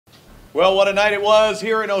Well, what a night it was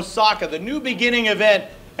here in Osaka, the new beginning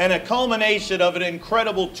event and a culmination of an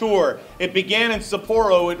incredible tour. It began in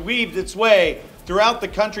Sapporo, it weaved its way throughout the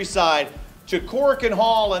countryside to Korakuen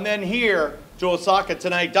Hall and then here to Osaka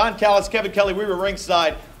tonight. Don Callis, Kevin Kelly, we were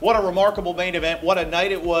ringside. What a remarkable main event. What a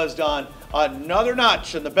night it was, Don. Another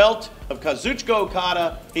notch in the belt of Kazuchika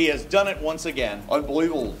Okada. He has done it once again.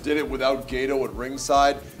 Unbelievable. Did it without Gato at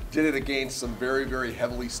ringside. Did it against some very, very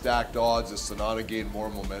heavily stacked odds as Sonata gained more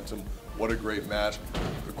momentum. What a great match.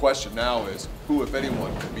 The question now is, who, if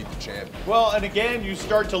anyone, can beat the champion? Well, and again, you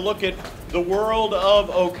start to look at the world of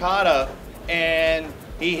Okada, and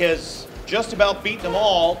he has just about beaten them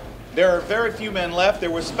all. There are very few men left.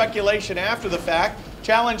 There was speculation after the fact.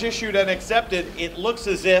 Challenge issued and accepted. It looks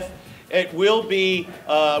as if it will be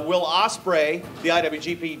Will Ospreay, the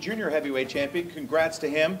IWGP Junior Heavyweight Champion. Congrats to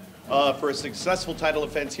him for a successful title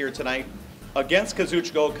defense here tonight against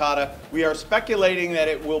Kazuchika Okada. We are speculating that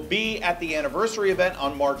it will be at the anniversary event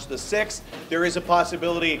on March the 6th. There is a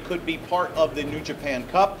possibility it could be part of the New Japan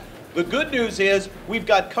Cup. The good news is we've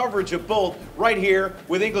got coverage of both right here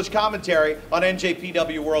with English commentary on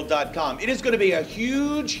NJPWWorld.com. It is going to be a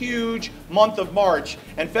huge, huge month of March,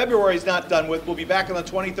 and February is not done with. We'll be back on the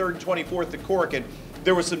 23rd and 24th at Korakuen.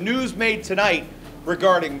 There was some news made tonight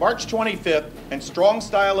regarding March 25th and Strong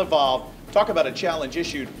Style Evolved. Talk about a challenge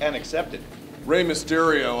issued and accepted. Rey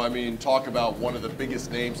Mysterio, I mean, talk about one of the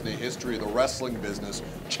biggest names in the history of the wrestling business,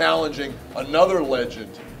 challenging another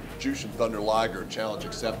legend, Jushin Thunder Liger. Challenge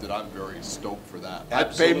accepted. I'm very stoked for that.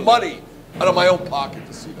 Absolutely. I'd pay money out of my own pocket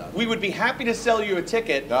to see that. We would be happy to sell you a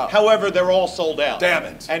ticket. No. However, they're all sold out. Damn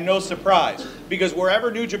it. And no surprise, because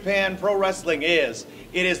wherever New Japan Pro Wrestling is,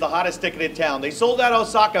 it is the hottest ticket in town. They sold out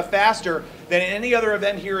Osaka faster than any other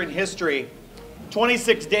event here in history,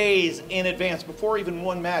 26 days in advance, before even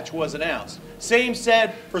one match was announced. Same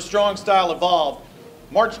said for Strong Style Evolved.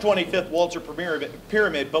 March 25th, Walter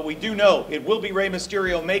Pyramid, but we do know it will be Rey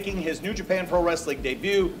Mysterio making his New Japan Pro Wrestling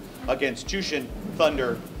debut against Jushin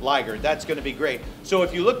Thunder Liger. That's going to be great. So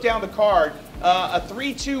if you look down the card, a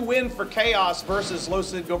 3-2 win for Chaos versus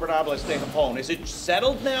Los Ingobernables de Japón. Is it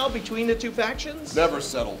settled now between the two factions? Never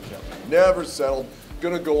settled, Kevin. Never settled.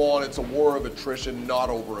 Going to go on. It's a war of attrition, not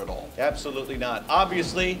over at all. Absolutely not.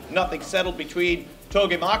 Obviously, nothing settled between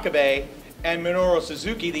Togi Makabe and Minoru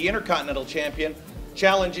Suzuki, the Intercontinental Champion.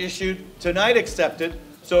 Challenge issued, tonight accepted,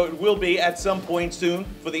 so it will be at some point soon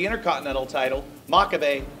for the Intercontinental title,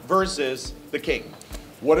 Makabe versus the King.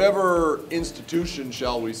 Whatever institution,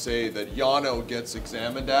 shall we say, that Yano gets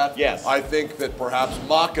examined at, yes, I think that perhaps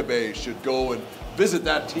Makabe should go and visit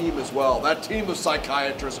that team as well, that team of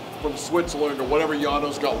psychiatrists from Switzerland or whatever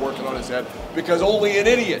Yano's got working on his head, because only an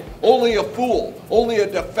idiot, only a fool, only a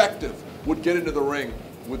defective would get into the ring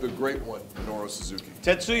with the great one, Minoru Suzuki.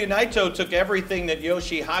 Tetsuya Naito took everything that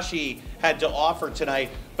Yoshihashi had to offer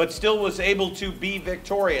tonight, but still was able to be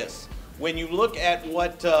victorious. When you look at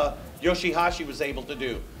what Yoshihashi was able to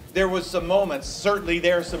do, there was some moments, certainly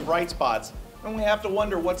there are some bright spots, and we have to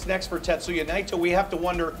wonder what's next for Tetsuya Naito. We have to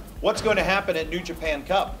wonder what's going to happen at New Japan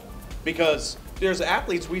Cup, because there's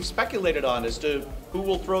athletes we've speculated on as to who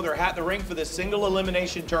will throw their hat in the ring for this single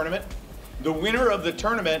elimination tournament. The winner of the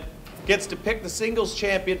tournament gets to pick the singles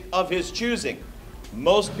champion of his choosing.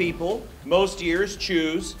 Most people, most years,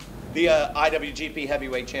 choose the IWGP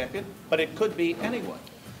Heavyweight Champion, but it could be anyone.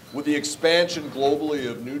 With the expansion globally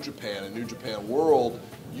of New Japan and New Japan World,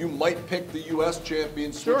 you might pick the U.S.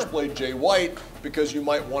 champion, Switchblade Jay White, because you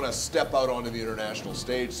might want to step out onto the international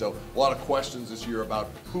stage. So a lot of questions this year about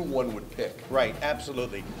who one would pick. Right,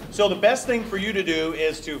 absolutely. So the best thing for you to do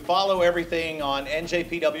is to follow everything on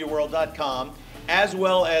NJPWWorld.com, as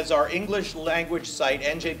well as our English language site,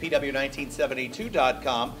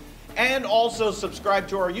 NJPW1972.com, and also subscribe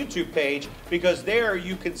to our YouTube page, because there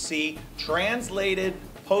you can see translated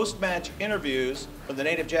post-match interviews from the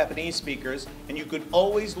native Japanese speakers, and you could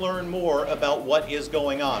always learn more about what is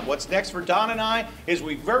going on. What's next for Don and I is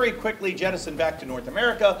we very quickly jettison back to North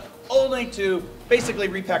America, only to basically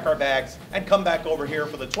repack our bags and come back over here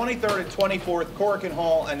for the 23rd and 24th Korakuen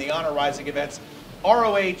Hall and the Honor Rising events.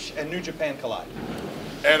 ROH and New Japan collide.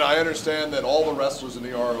 And I understand that all the wrestlers in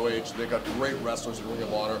the ROH, they got great wrestlers in Ring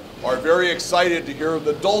of Honor, are very excited to hear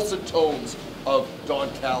the dulcet tones of Don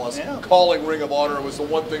Callis calling Ring of Honor. It was the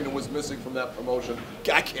one thing that was missing from that promotion.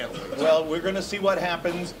 I can't wait. Well, we're going to see what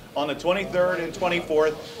happens on the 23rd and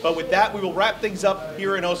 24th. But with that, we will wrap things up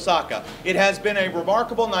here in Osaka. It has been a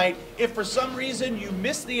remarkable night. If for some reason you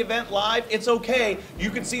missed the event live, it's okay.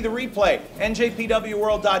 You can see the replay,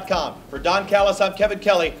 NJPWWorld.com. For Don Callis, I'm Kevin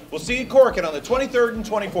Kelly. We'll see you in Korakuen on the 23rd and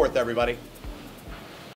 24th, everybody.